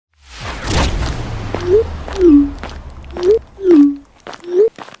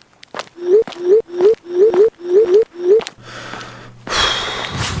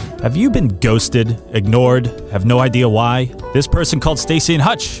Have you been ghosted, ignored, have no idea why? This person called Stacy and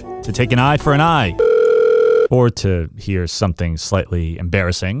Hutch to take an eye for an eye. Or to hear something slightly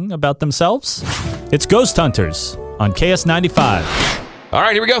embarrassing about themselves? It's Ghost Hunters on KS95. All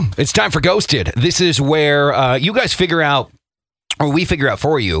right, here we go. It's time for Ghosted. This is where you guys figure out, or we figure out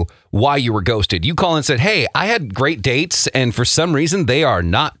for you, why you were ghosted. You call and said, hey, I had great dates, and for some reason, they are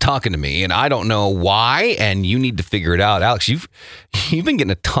not talking to me, and I don't know why, and you need to figure it out. Alex, you've been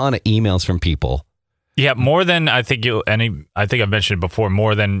getting a ton of emails from people. Yeah, more than I think I think I've mentioned before,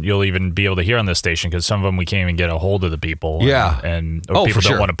 more than you'll even be able to hear on this station, because some of them we can't even get a hold of the people. Yeah. Or people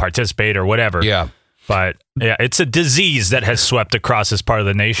don't want to participate or whatever. Yeah. But yeah, it's a disease that has swept across this part of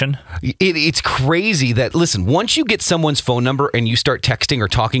the nation. It's crazy that, listen, once you get someone's phone number and you start texting or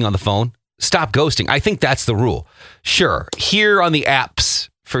talking on the phone, stop ghosting. I think that's the rule. Sure, here on the apps,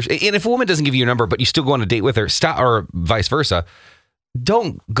 and if a woman doesn't give you your number, but you still go on a date with her, stop, or vice versa,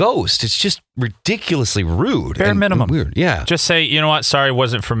 don't ghost. It's just ridiculously rude. Bare minimum. Weird. Yeah. Just say, you know what? Sorry,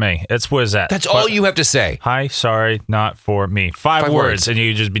 wasn't for me. What is that? That's all you have to say. Hi, sorry, not for me. Five words, and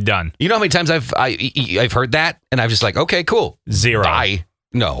you just be done. You know how many times I've heard that, and I'm just like, okay, cool. 0. Bye.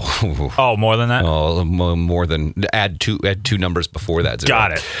 No. Oh, more than that? Oh, more than add two numbers before that. 0.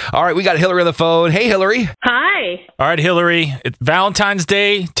 Got it. All right, we got Hillary on the phone. Hey, Hillary. Hi. All right, Hillary. It's Valentine's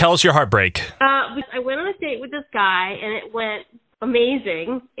Day. Tell us your heartbreak. I went on a date with this guy, and it went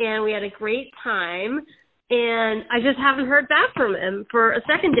amazing, and we had a great time, and I just haven't heard back from him for a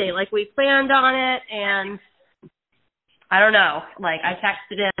second date. Like, we planned on it, and I don't know. Like, I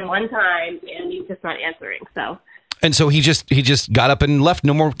texted him one time, and he's just not answering, so. And so he just got up and left.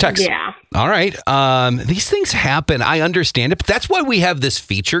 No more texts. Yeah. All right. These things happen. I understand it. But that's why we have this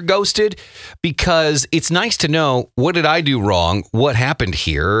feature, Ghosted, because it's nice to know, what did I do wrong? What happened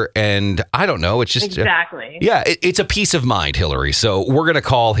here? And I don't know. It's just exactly. It's a peace of mind, Hillary. So we're gonna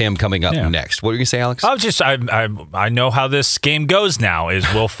call him coming up next. What are you gonna say, Alex? I know how this game goes now. Is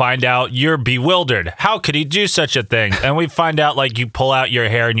we'll find out you're bewildered. How could he do such a thing? And we find out, like, you pull out your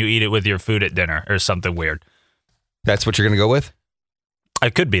hair and you eat it with your food at dinner or something weird. That's what you're going to go with?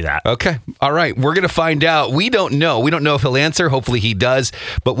 It could be that. Okay. All right. We're going to find out. We don't know. We don't know if he'll answer. Hopefully he does.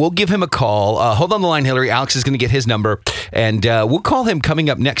 But we'll give him a call. Hold on the line, Hillary. Alex is going to get his number. And we'll call him coming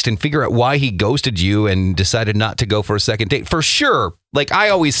up next and figure out why he ghosted you and decided not to go for a second date. For sure. Like I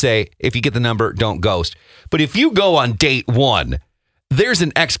always say, if you get the number, don't ghost. But if you go on date 1, there's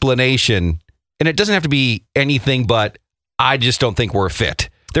an explanation. And it doesn't have to be anything but, I just don't think we're a fit.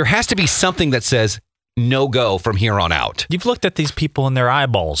 There has to be something that says, no go from here on out. You've looked at these people in their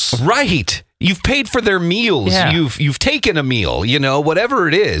eyeballs. Right. You've paid for their meals. Yeah. You've taken a meal, whatever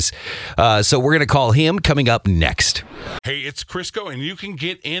it is. So we're going to call him coming up next. Hey, it's Crisco, and you can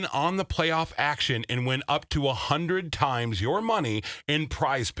get in on the playoff action and win up to 100 times your money in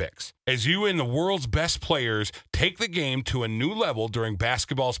Prize Picks. As you and the world's best players take the game to a new level during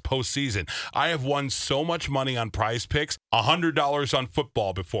basketball's postseason. I have won so much money on Prize Picks, $100 on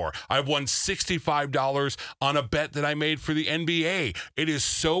football before. I've won $65 on a bet that I made for the NBA. It is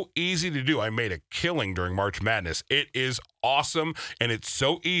so easy to do. I made a killing during March Madness. It is awesome, and it's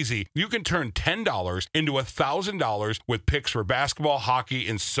so easy. You can turn $10 into $1,000 with picks for basketball, hockey,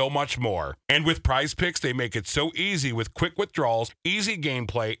 and so much more. And with Prize Picks, they make it so easy with quick withdrawals, easy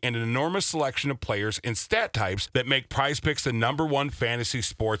gameplay, and an enormous selection of players and stat types that make Prize Picks the #1 fantasy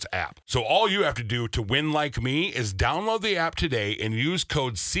sports app. So all you have to do to win like me is download the app today and use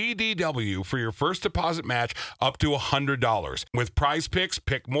code CDW for your first deposit match up to $100. With Prize Picks,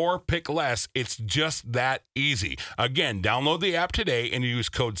 pick more, pick less. It's just that easy. Again, download the app today and use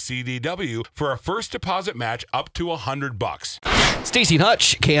code CDW for a first deposit match up to $100. Stacy and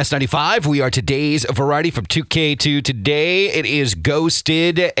Hutch, KS95. We are today's variety from 2K2. Today it is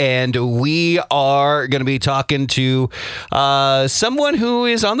Ghosted, and we are going to be talking to someone who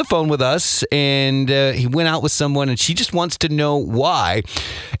is on the phone with us, and he went out with someone, and she just wants to know why.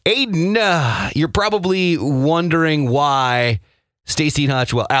 Aiden, you're probably wondering why Stacy and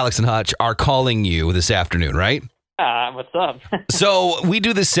Hutch, Alex and Hutch, are calling you this afternoon, right? What's up? So we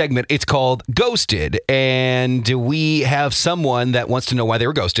do this segment. It's called Ghosted, and we have someone that wants to know why they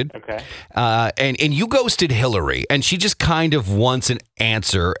were ghosted. Okay. And you ghosted Hillary, and she just kind of wants an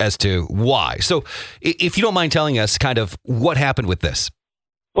answer as to why. So if you don't mind telling us kind of what happened with this.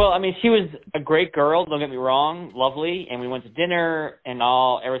 Well, I mean, she was a great girl, don't get me wrong, lovely, and we went to dinner, and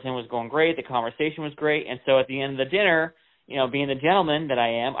everything was going great, the conversation was great, and so at the end of the dinner, being the gentleman that I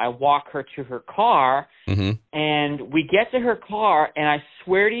am, I walk her to her car, and we get to her car, and I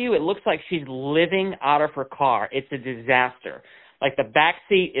swear to you, it looks like she's living out of her car. It's a disaster. Like, the back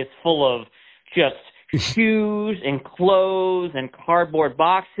seat is full of just shoes and clothes and cardboard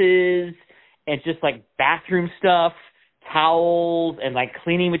boxes and just like bathroom stuff, towels and like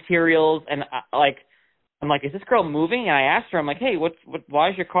cleaning materials. And I'm like, is this girl moving? And I asked her, I'm like, hey, why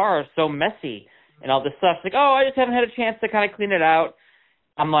is your car so messy and all this stuff? She's like, oh, I just haven't had a chance to kind of clean it out.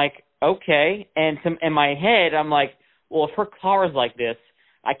 I'm like, okay. And in my head, I'm like, well, if her car is like this,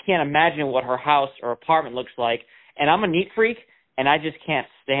 I can't imagine what her house or apartment looks like. And I'm a neat freak, and I just can't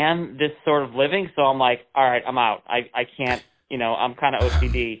stand this sort of living. So I'm like, all right, I'm out. I can't, I'm kind of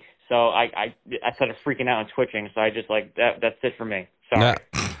OCD. So I started freaking out and twitching. So I just like, that's it for me. Sorry.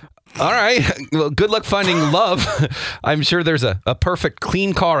 All right. Well, good luck finding love. I'm sure there's a perfect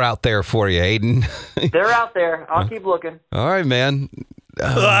clean car out there for you, Aiden. They're out there. I'll keep looking. All right, man.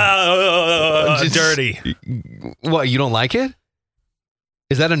 Dirty. What, you don't like it?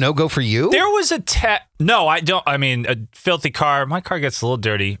 Is that a no-go for you? There was a No, I don't. I mean, a filthy car. My car gets a little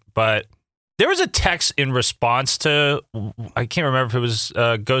dirty, but there was a text in response to, I can't remember if it was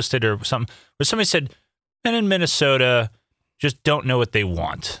Ghosted or something, where somebody said, men in Minnesota just don't know what they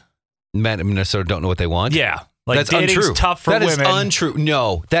want. Men in Minnesota don't know what they want? Yeah. Like, that's dating's untrue. tough for women. women. That is untrue.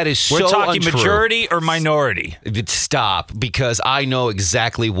 No, that is so untrue. We're talking untrue. majority or minority? Stop, because I know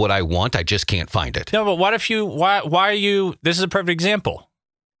exactly what I want. I just can't find it. No, but what if you, why are you, this is a perfect example.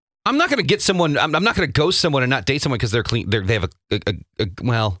 I'm not going to get someone, I'm not going to ghost someone and not date someone because they're clean. They have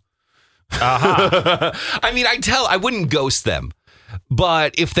well. I mean, I wouldn't ghost them.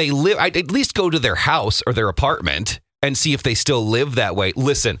 But if they live, I'd at least go to their house or their apartment and see if they still live that way.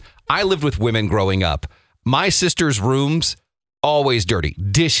 Listen, I lived with women growing up. My sister's rooms, always dirty.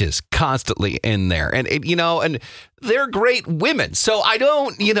 Dishes constantly in there. And, and they're great women. So I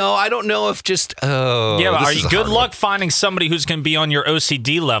don't know if just, yeah, but are you good luck finding somebody who's going to be on your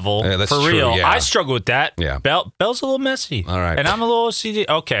OCD level that's for true, real? yeah. I struggle with that. Yeah. Bell's a little messy. All right. And I'm a little OCD.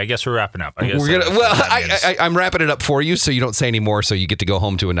 Okay, I guess we're wrapping up. I'm wrapping it up for you so you don't say any more, so you get to go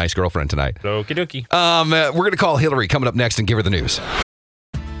home to a nice girlfriend tonight. Okie dokie. We're going to call Hillary coming up next and give her the news.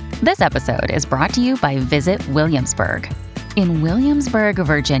 This episode is brought to you by Visit Williamsburg. In Williamsburg,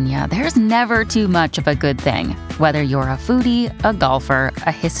 Virginia, there's never too much of a good thing. Whether you're a foodie, a golfer,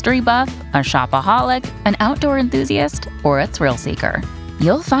 a history buff, a shopaholic, an outdoor enthusiast, or a thrill seeker,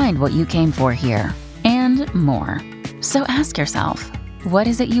 you'll find what you came for here and more. So ask yourself, what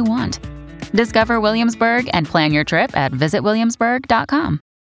is it you want? Discover Williamsburg and plan your trip at visitwilliamsburg.com.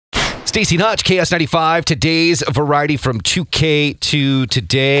 Stacey and Hutch, KS95, today's variety from 2K to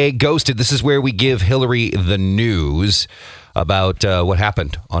today. Ghosted, this is where we give Hillary the news about what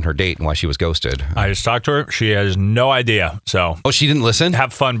happened on her date and why she was ghosted. I just talked to her. She has no idea. So, oh, she didn't listen?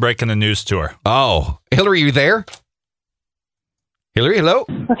 Have fun breaking the news to her. Oh, Hillary, you there? Hillary, hello?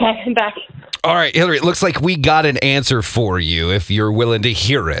 Okay, I'm back. All right, Hillary, it looks like we got an answer for you if you're willing to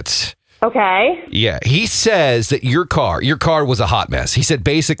hear it. Okay. Yeah, he says that your car was a hot mess. He said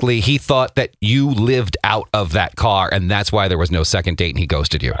basically he thought that you lived out of that car, and that's why there was no second date and he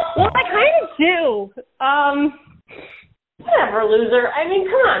ghosted you. Well, I kind of do. Whatever, loser. I mean,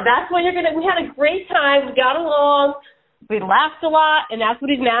 come on. That's when we had a great time. We got along. We laughed a lot, and that's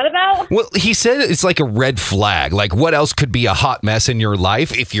what he's mad about? Well, he said it's like a red flag. Like, what else could be a hot mess in your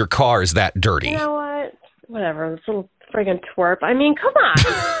life if your car is that dirty? You know what? Whatever. This little friggin' twerp. I mean, come on.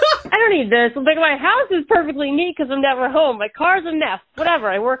 I don't need this. Like, my house is perfectly neat because I'm never home. My car's a mess. Whatever.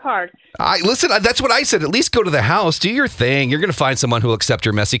 I work hard. Listen, that's what I said. At least go to the house. Do your thing. You're going to find someone who will accept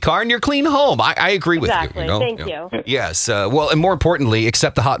your messy car and your clean home. I agree with you. Exactly. Thank you. Yes. Well, and more importantly,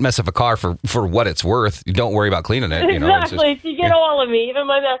 accept the hot mess of a car for what it's worth. Don't worry about cleaning it. Exactly. You get all of me, even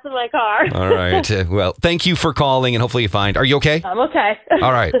my mess in my car. All right. Well, thank you for calling, and hopefully you find. Are you okay? I'm okay.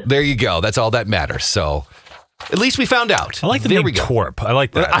 All right. There you go. That's all that matters. So. At least we found out. I like the name Twerp. I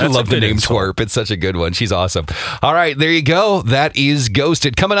like that. I love the name Twerp. It's such a good one. She's awesome. All right, there you go. That is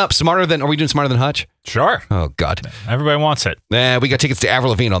Ghosted. Coming up, are we doing Smarter Than Hutch? Sure. Oh, God. Everybody wants it. We got tickets to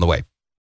Avril Lavigne on the way.